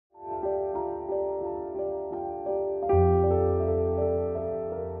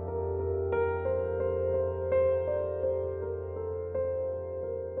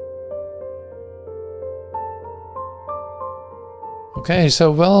Okay, so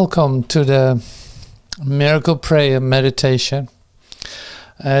welcome to the Miracle Prayer Meditation.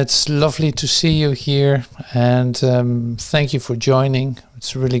 It's lovely to see you here, and thank you for joining.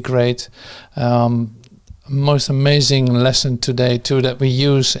 It's really great. Most amazing lesson today too that we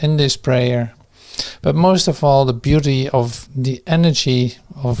use in this prayer. But most of all, the beauty of the energy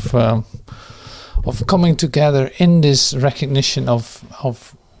of coming together in this recognition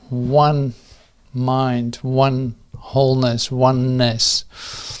of one mind, one wholeness, oneness,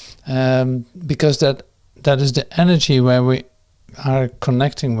 because that is the energy where we are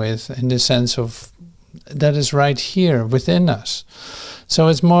connecting with, in the sense of that is right here within us. So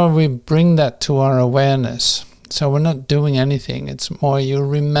it's more we bring that to our awareness. So we're not doing anything. It's more you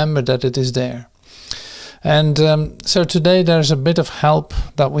remember that it is there. And so today there's a bit of help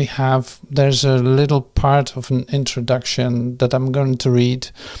that we have. There's a little part of an introduction that I'm going to read,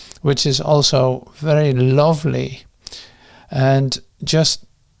 which is also very lovely. And just,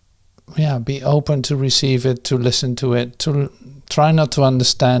 be open to receive it, to listen to it, to try not to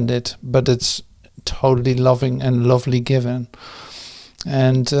understand it, but it's totally loving and lovely given.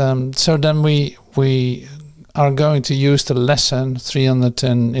 And so then we are going to use the lesson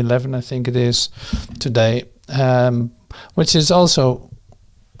 311, I think it is, today, which is also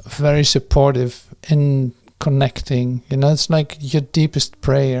very supportive in connecting. You know, it's like your deepest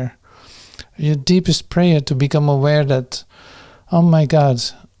prayer to become aware that, oh my God,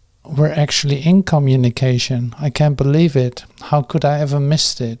 we're actually in communication. I can't believe it. How could I ever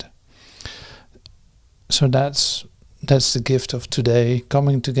missed it? So that's the gift of today,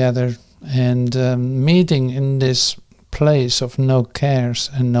 coming together and meeting in this place of no cares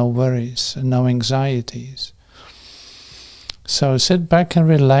and no worries and no anxieties. So sit back and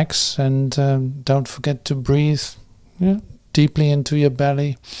relax, and don't forget to breathe deeply into your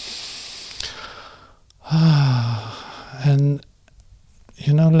belly. And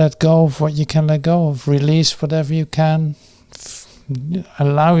let go of what you can let go of. Release whatever you can.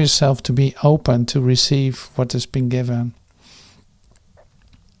 Allow yourself to be open to receive what has been given.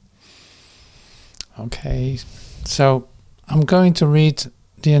 Okay, so I'm going to read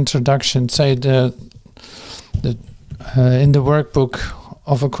the introduction. Say in the workbook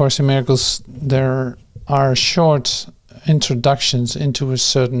of A Course in Miracles, there are short introductions into a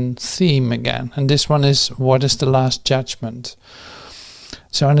certain theme again, and this one is what is the last judgment.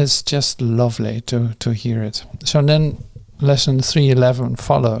 So, and it's just lovely to hear it. So then lesson 311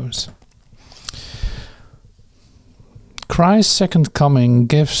 follows. Christ's second coming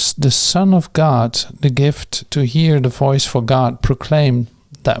gives the Son of God the gift to hear the voice for God proclaim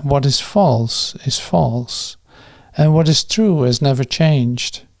that what is false, and what is true has never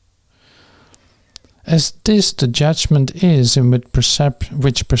changed. As this the judgment is in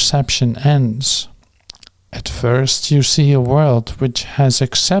which perception ends. At first you see a world which has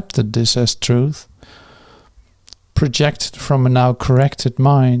accepted this as truth, projected from a now corrected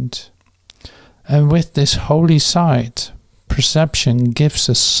mind. And with this holy sight, perception gives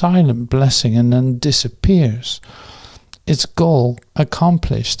a silent blessing and then disappears. Its goal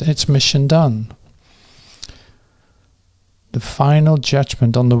accomplished, its mission done. The final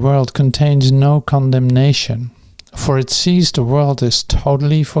judgment on the world contains no condemnation, for it sees the world as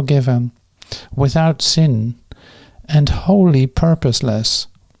totally forgiven, without sin, and wholly purposeless.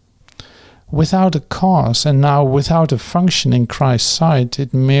 Without a cause, and now without a function in Christ's sight,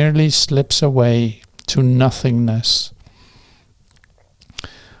 it merely slips away to nothingness.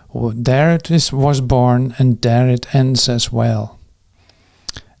 There it was born, and there it ends as well.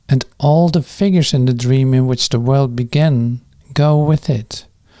 And all the figures in the dream in which the world began go with it.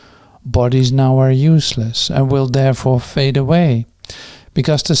 Bodies now are useless, and will therefore fade away,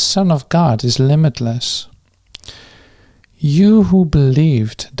 because the Son of God is limitless. You who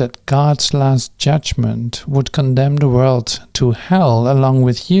believed that God's last judgment would condemn the world to hell along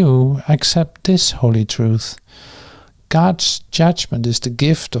with you, accept this holy truth. God's judgment is the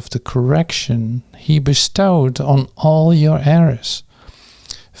gift of the correction He bestowed on all your errors,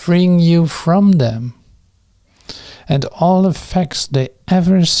 freeing you from them and all effects they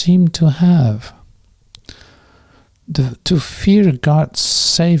ever seem to have. To fear God's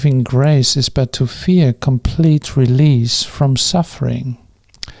saving grace is but to fear complete release from suffering,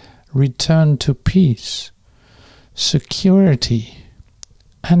 return to peace, security,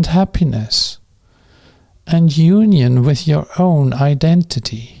 and happiness, and union with your own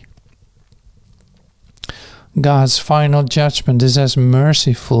identity. God's final judgment is as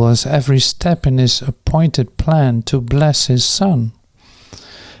merciful as every step in His appointed plan to bless His Son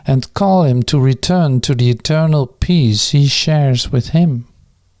and call him to return to the eternal peace He shares with Him.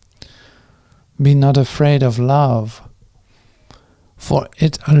 Be not afraid of love, for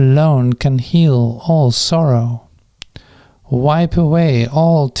it alone can heal all sorrow, wipe away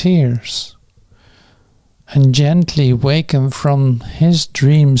all tears, and gently waken from his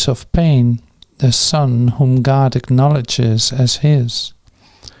dreams of pain the son whom God acknowledges as his.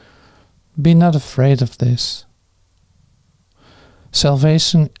 Be not afraid of this.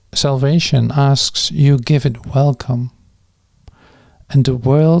 Salvation asks you give it welcome, and the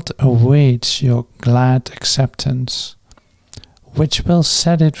world awaits your glad acceptance, which will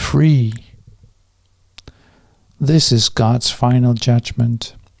set it free. This is God's final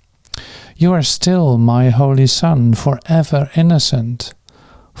judgment. You are still my holy son, forever innocent,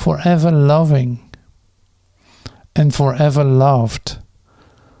 forever loving, and forever loved,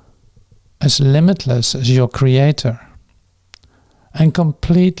 as limitless as your Creator, and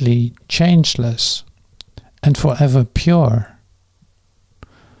completely changeless, and forever pure.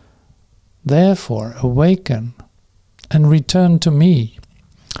 Therefore awaken and return to me.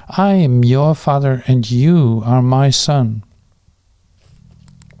 I am your Father and you are my Son.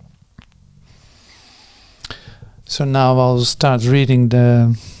 So now I'll start reading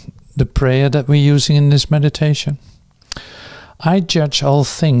the prayer that we're using in this meditation. I judge all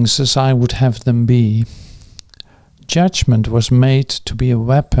things as I would have them be. Judgment was made to be a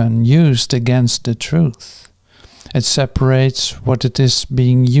weapon used against the truth. It separates what it is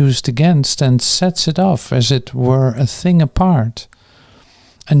being used against and sets it off as it were a thing apart.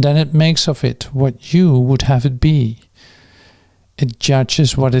 And then it makes of it what you would have it be. It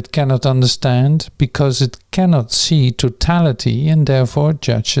judges what it cannot understand because it cannot see totality and therefore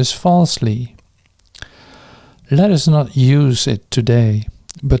judges falsely. Let us not use it today,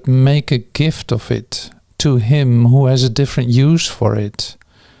 but make a gift of it to him who has a different use for it.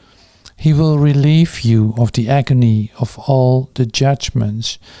 He will relieve you of the agony of all the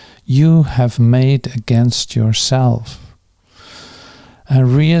judgments you have made against yourself,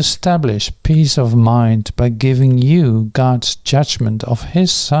 and re-establish peace of mind by giving you God's judgment of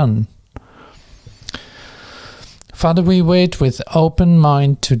his Son. Father, we wait with open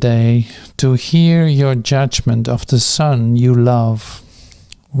mind today to hear your judgment of the Son you love.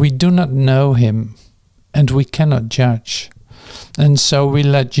 We do not know him, and we cannot judge, and so we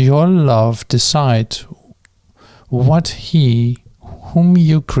let your love decide what he, whom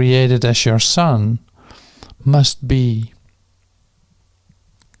you created as your Son, must be.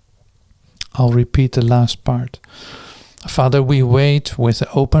 I'll repeat the last part. Father, we wait with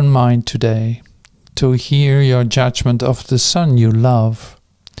open mind today to hear your judgment of the Son you love.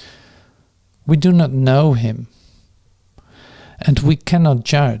 We do not know him, and we cannot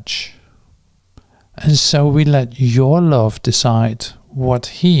judge, and so we let your love decide what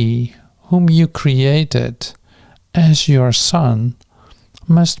he, whom you created as your Son,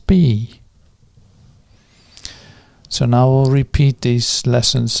 must be. So now we'll repeat these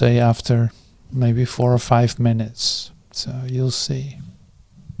lessons, say after maybe 4 or 5 minutes. So you'll see.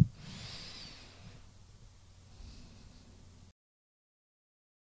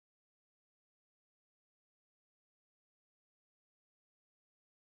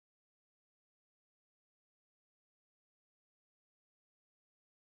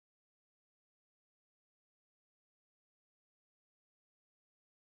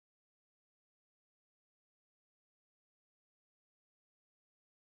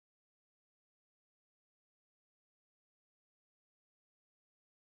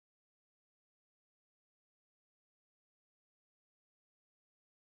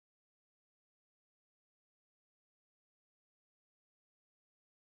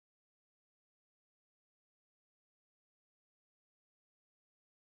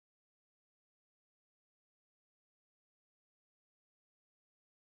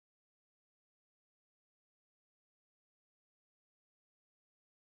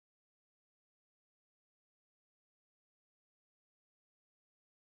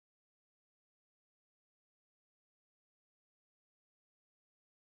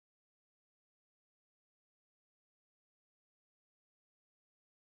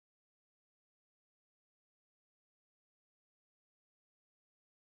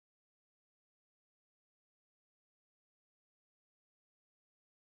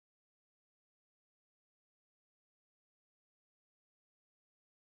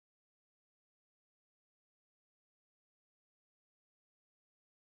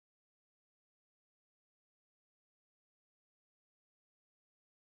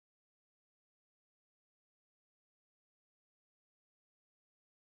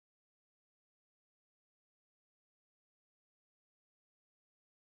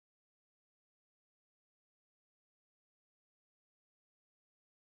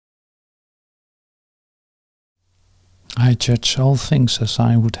 I judge all things as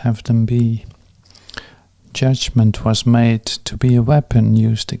I would have them be. Judgment was made to be a weapon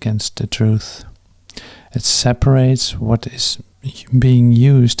used against the truth. It separates what is being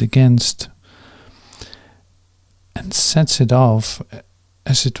used against and sets it off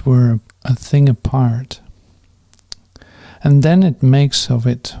as it were a thing apart. And then it makes of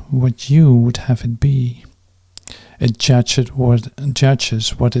it what you would have it be. It judges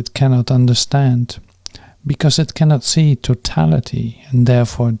what it cannot understand, because it cannot see totality and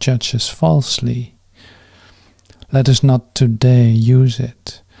therefore judges falsely. Let us not today use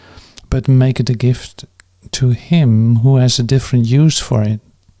it, but make it a gift to him who has a different use for it.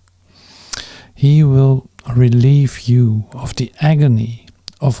 He will relieve you of the agony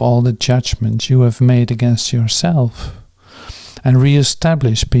of all the judgments you have made against yourself, and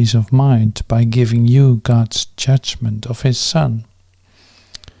re-establish peace of mind by giving you God's judgment of his Son.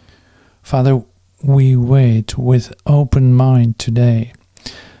 Father, we wait with open mind today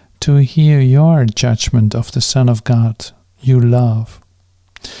to hear your judgment of the Son of God you love.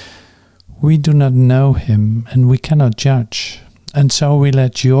 We do not know him and we cannot judge, and so we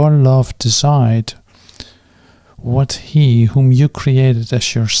let your love decide what he whom you created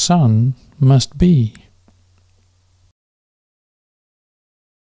as your Son must be.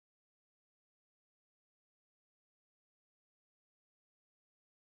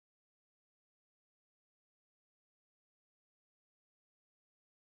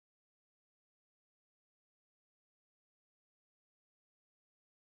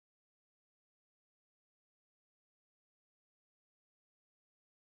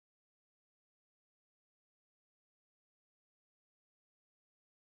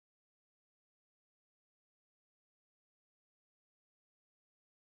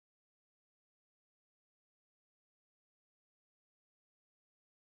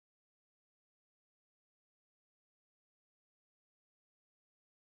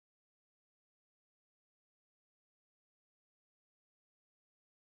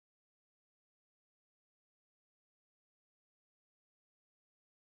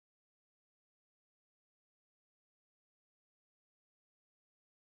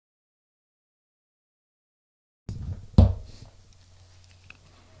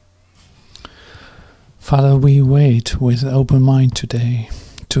 Father, we wait with open mind today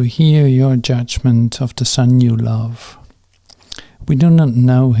to hear your judgment of the Son you love. We do not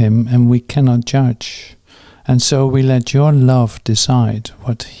know him and we cannot judge, and so we let your love decide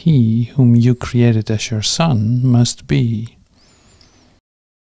what he whom you created as your Son must be.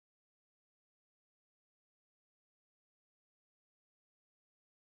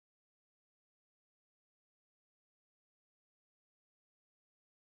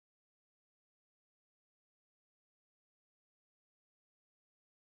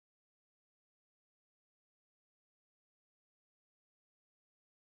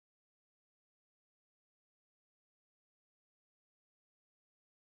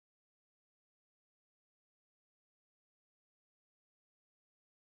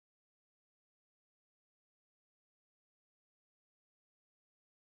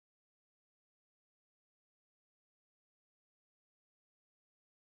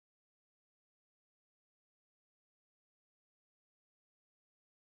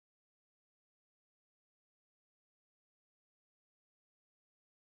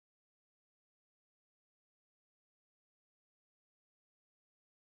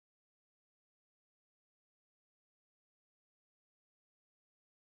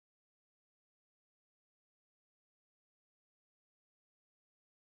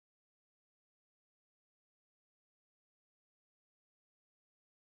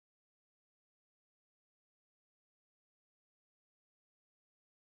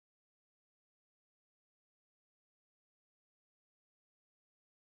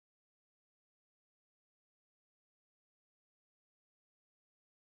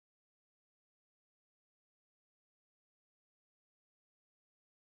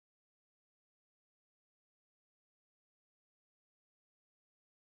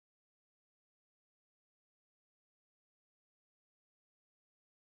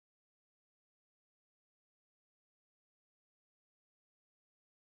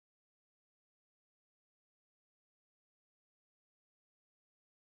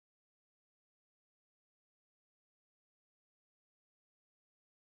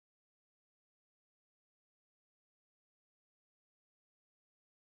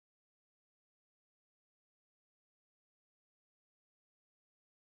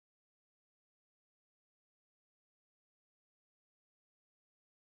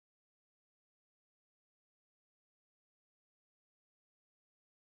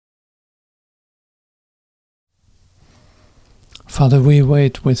 Father, we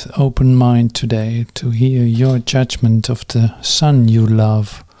wait with open mind today to hear your judgment of the Son you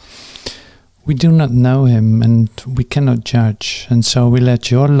love. We do not know him and we cannot judge, and so we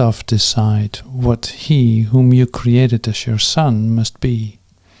let your love decide what he whom you created as your Son must be.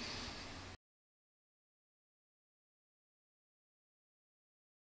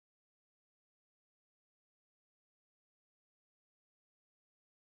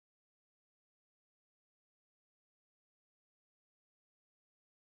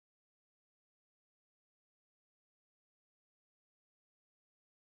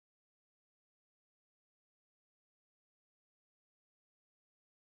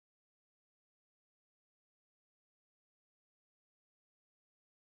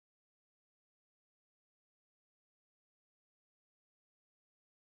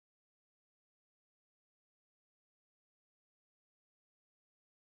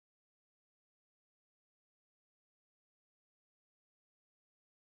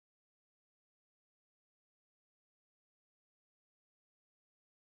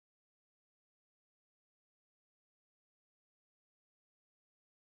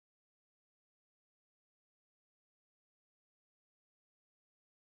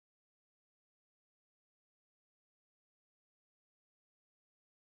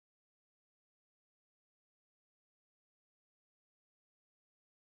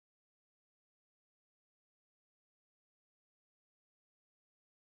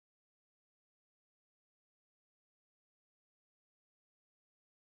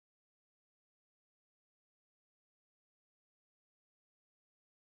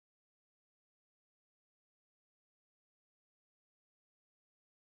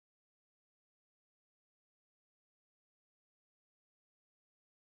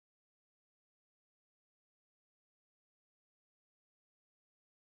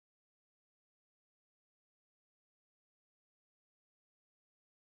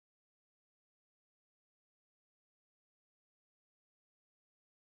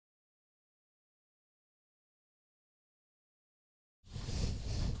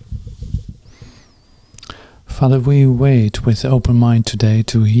 Father, we wait with open mind today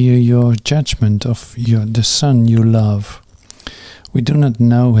to hear your judgment of the Son you love. We do not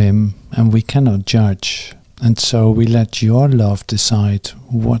know him and we cannot judge, and so we let your love decide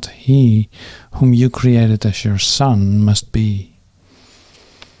what he whom you created as your Son must be.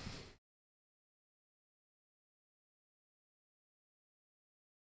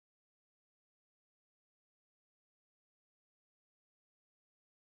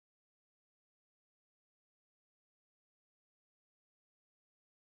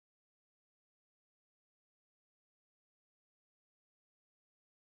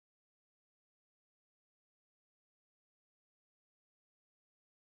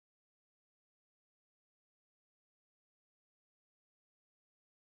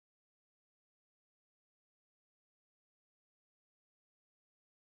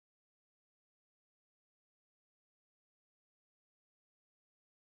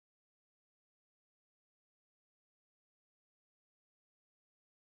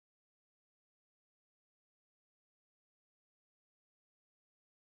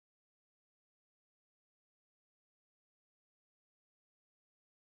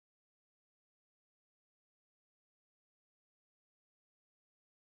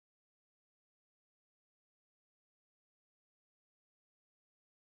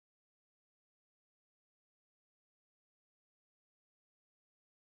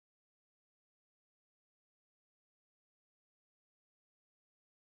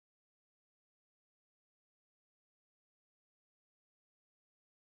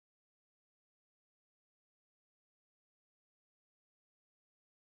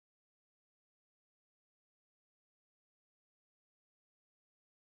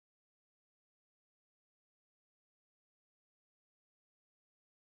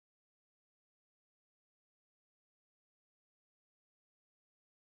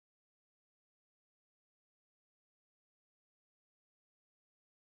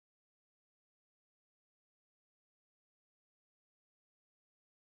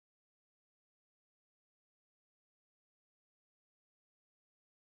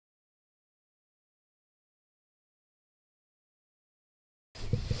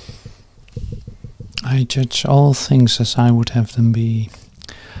 I judge all things as I would have them be.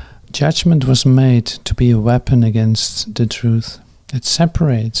 Judgment was made to be a weapon against the truth. It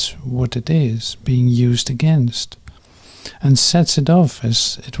separates what it is being used against and sets it off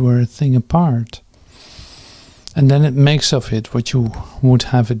as it were a thing apart. And then it makes of it what you would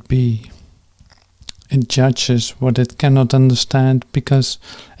have it be. It judges what it cannot understand because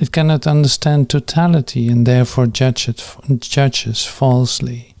it cannot understand totality and therefore judges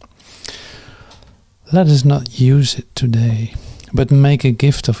falsely. Let us not use it today, but make a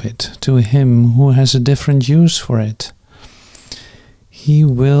gift of it to him who has a different use for it. He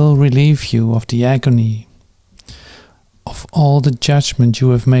will relieve you of the agony of all the judgment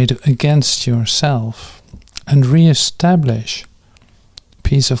you have made against yourself, and re-establish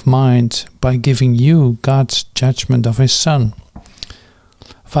peace of mind by giving you God's judgment of his Son.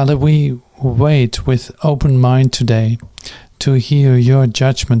 Father, we wait with open mind today to hear your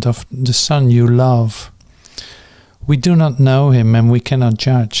judgment of the Son you love. We do not know him and we cannot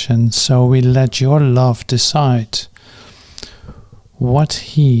judge, and so we let your love decide what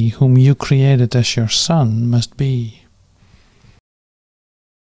he whom you created as your Son must be.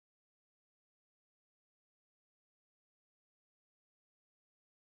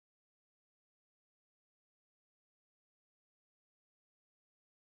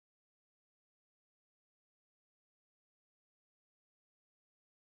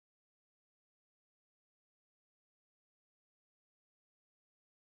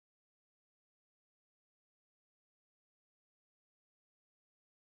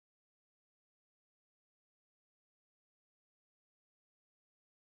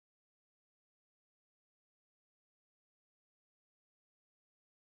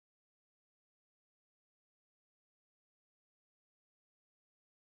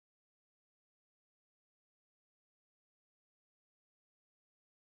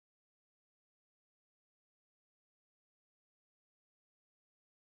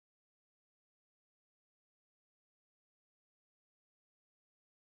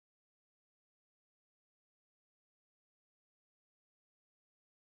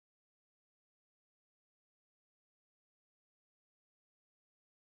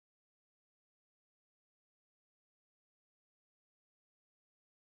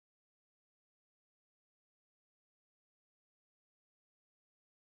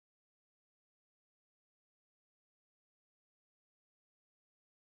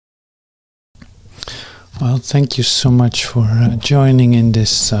 Well, thank you so much for joining in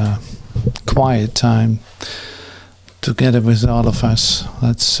this quiet time together with all of us.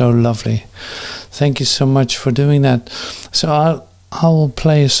 That's so lovely. Thank you so much for doing that. So I will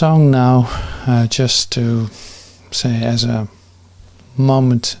play a song now just to say as a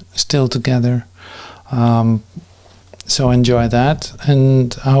moment still together. So enjoy that,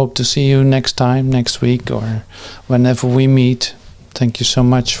 and I hope to see you next time, next week, or whenever we meet. Thank you so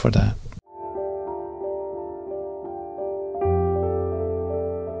much for that.